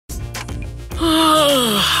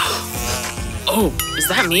Oh, is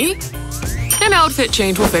that me? An outfit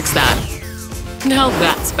change will fix that. Now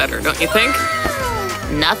that's better, don't you think?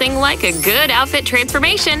 Nothing like a good outfit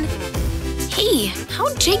transformation. Hey,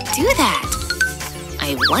 how'd Jake do that?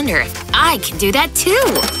 I wonder if I can do that too.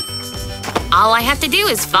 All I have to do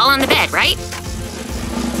is fall on the bed, right?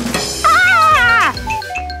 Ah!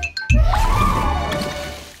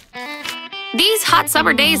 These hot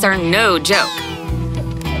summer days are no joke.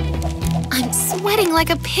 I'm sweating like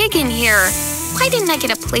a pig in here. Why didn't I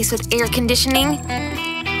get a place with air conditioning?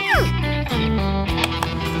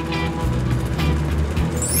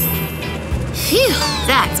 Phew,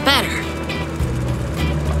 that's better.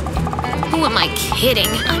 Who am I kidding?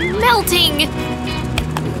 I'm melting!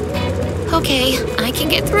 Okay, I can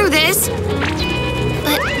get through this.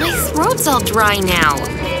 But my throat's all dry now.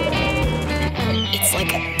 It's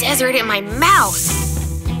like a desert in my mouth.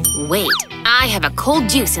 Wait, I have a cold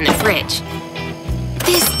juice in the fridge.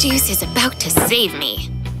 This juice is about to save me.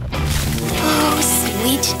 Oh,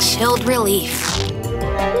 sweet chilled relief.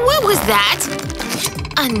 What was that?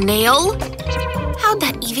 A nail? How'd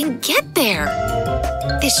that even get there?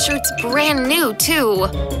 This shirt's brand new, too.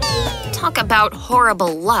 Talk about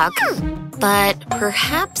horrible luck. But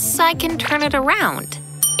perhaps I can turn it around.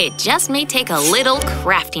 It just may take a little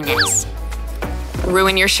craftiness.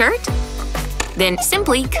 Ruin your shirt? Then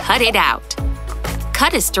simply cut it out.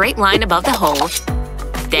 Cut a straight line above the hole.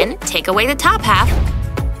 Then take away the top half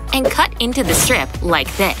and cut into the strip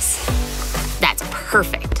like this. That's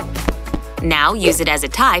perfect. Now use it as a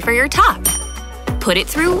tie for your top. Put it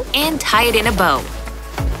through and tie it in a bow.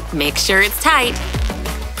 Make sure it's tight.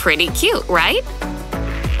 Pretty cute, right?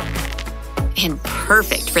 And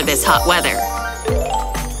perfect for this hot weather.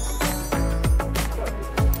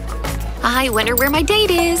 I wonder where my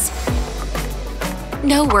date is.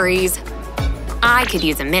 No worries. I could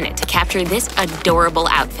use a minute to capture this adorable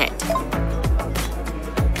outfit.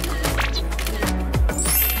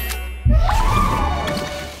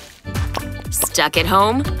 Stuck at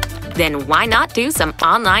home? Then why not do some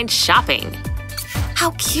online shopping?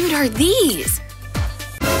 How cute are these?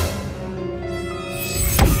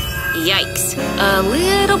 Yikes, a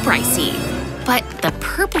little pricey. But the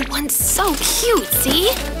purple one's so cute, see?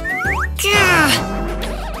 Gah.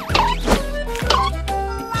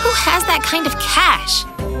 Who has that kind of cash?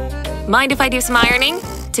 Mind if I do some ironing?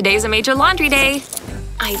 Today's a major laundry day.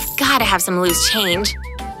 I've gotta have some loose change.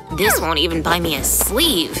 This won't even buy me a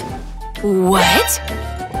sleeve. What?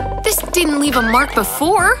 This didn't leave a mark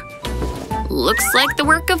before. Looks like the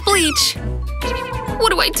work of bleach. What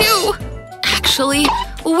do I do? Actually,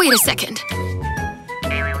 wait a second.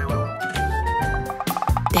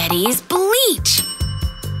 Betty's bleach!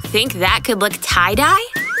 Think that could look tie-dye?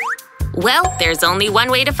 Well, there's only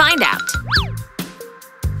one way to find out.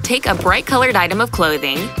 Take a bright-colored item of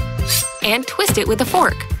clothing and twist it with a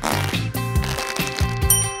fork.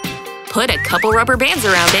 Put a couple rubber bands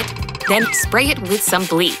around it, then spray it with some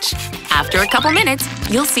bleach. After a couple minutes,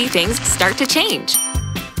 you'll see things start to change.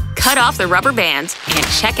 Cut off the rubber bands and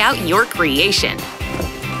check out your creation.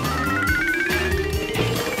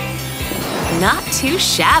 Not too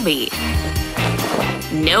shabby.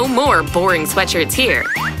 No more boring sweatshirts here.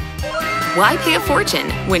 Why pay a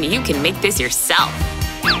fortune when you can make this yourself?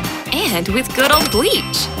 And with good old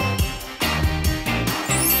bleach.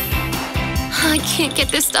 I can't get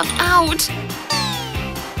this stuff out.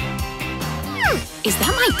 Is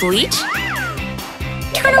that my bleach?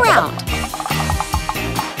 Turn around.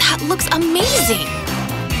 That looks amazing.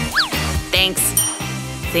 Thanks.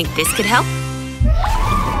 Think this could help?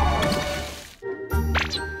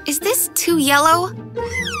 Is this too yellow?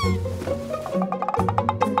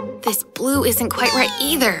 This blue isn't quite right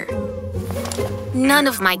either. None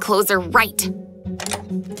of my clothes are right.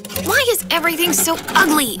 Why is everything so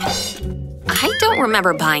ugly? I don't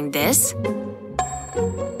remember buying this.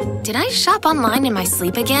 Did I shop online in my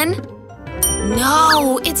sleep again?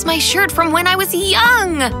 No, it's my shirt from when I was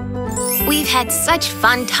young! We've had such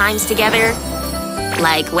fun times together.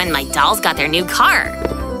 Like when my dolls got their new car.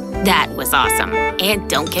 That was awesome. And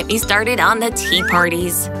don't get me started on the tea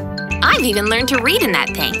parties. I've even learned to read in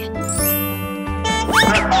that thing.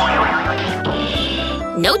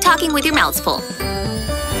 No talking with your mouths full.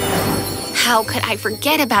 How could I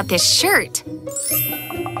forget about this shirt?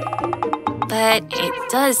 But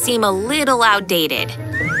it does seem a little outdated.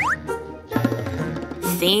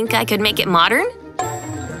 Think I could make it modern?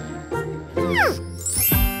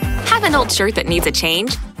 Have an old shirt that needs a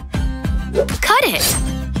change? Cut it!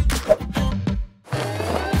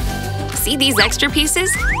 See these extra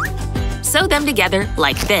pieces? Sew them together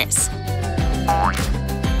like this.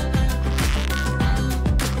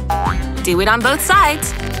 Do it on both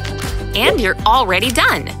sides. And you're already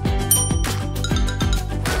done.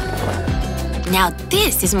 Now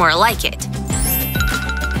this is more like it.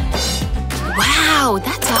 Wow,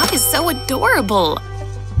 that top is so adorable.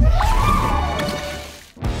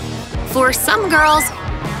 For some girls,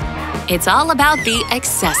 it's all about the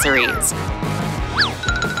accessories.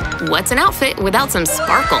 What's an outfit without some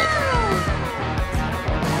sparkle?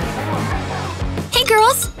 Hey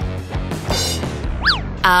girls!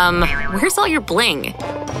 Where's all your bling?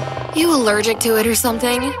 You allergic to it or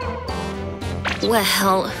something?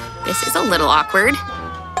 Well, this is a little awkward.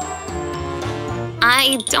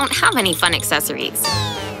 I don't have any fun accessories.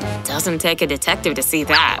 Doesn't take a detective to see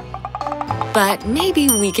that. But maybe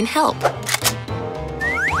we can help.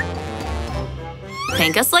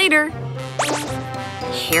 Thank us later.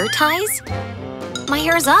 Hair ties? My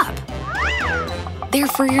hair's up. They're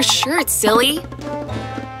for your shirt, silly.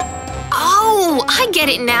 Oh, I get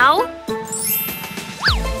it now.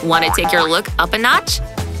 Want to take your look up a notch?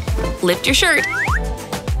 Lift your shirt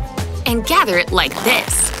and gather it like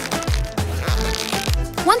this.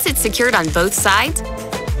 Once it's secured on both sides,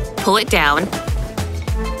 pull it down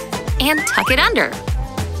and tuck it under.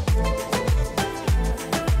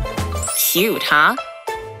 Cute, huh?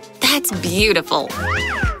 That's beautiful.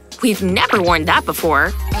 We've never worn that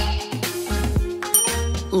before.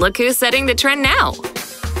 Look who's setting the trend now.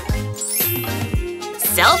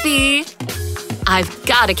 Selfie! I've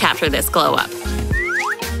got to capture this glow up.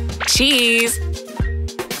 Cheese!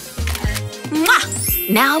 Mwah!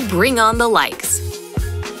 Now bring on the likes.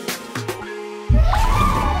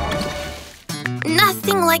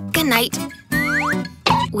 Nothing like a night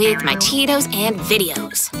with my Cheetos and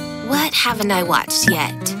videos. What haven't I watched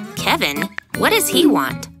yet? Kevin? What does he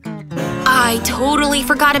want? I totally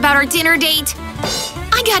forgot about our dinner date!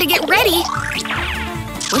 I gotta get ready!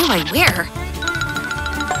 What do I wear?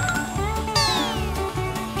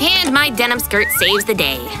 And my denim skirt saves the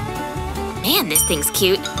day. Man, this thing's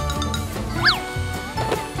cute.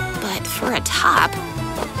 But for a top,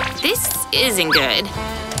 this isn't good.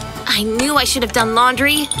 I knew I should have done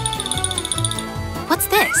laundry. What's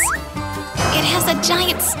this? It has a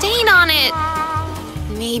giant stain on it!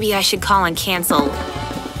 Maybe I should call and cancel.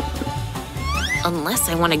 Unless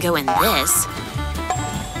I want to go in this.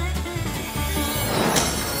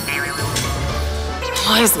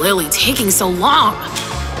 Why is Lily taking so long?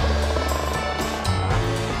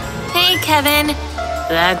 Hey, Kevin.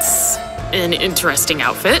 That's an interesting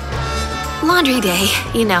outfit. Laundry day,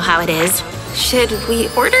 you know how it is. Should we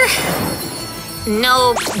order?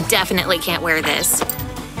 Nope, definitely can't wear this.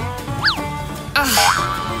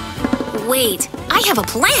 Ugh. Wait, I have a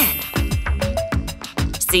plan!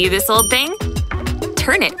 See this old thing?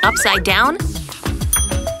 Turn it upside down,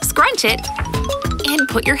 scrunch it, and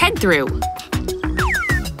put your head through.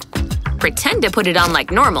 Pretend to put it on like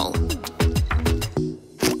normal.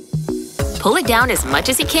 Pull it down as much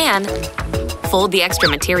as you can, fold the extra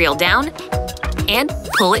material down, and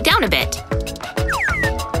pull it down a bit.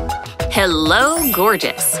 Hello,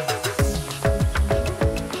 gorgeous!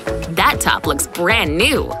 That top looks brand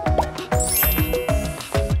new.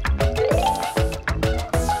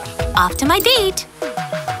 Off to my date!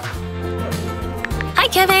 Hi,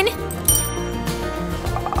 Kevin!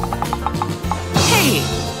 Hey!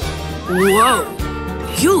 Whoa!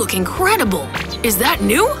 You look incredible! Is that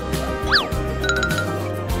new?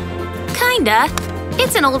 Kinda.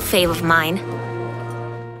 It's an old fave of mine.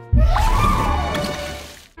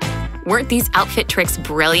 Weren't these outfit tricks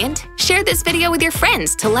brilliant? Share this video with your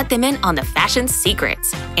friends to let them in on the fashion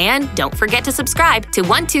secrets. And don't forget to subscribe to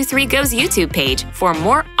 123go's YouTube page for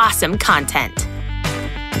more awesome content.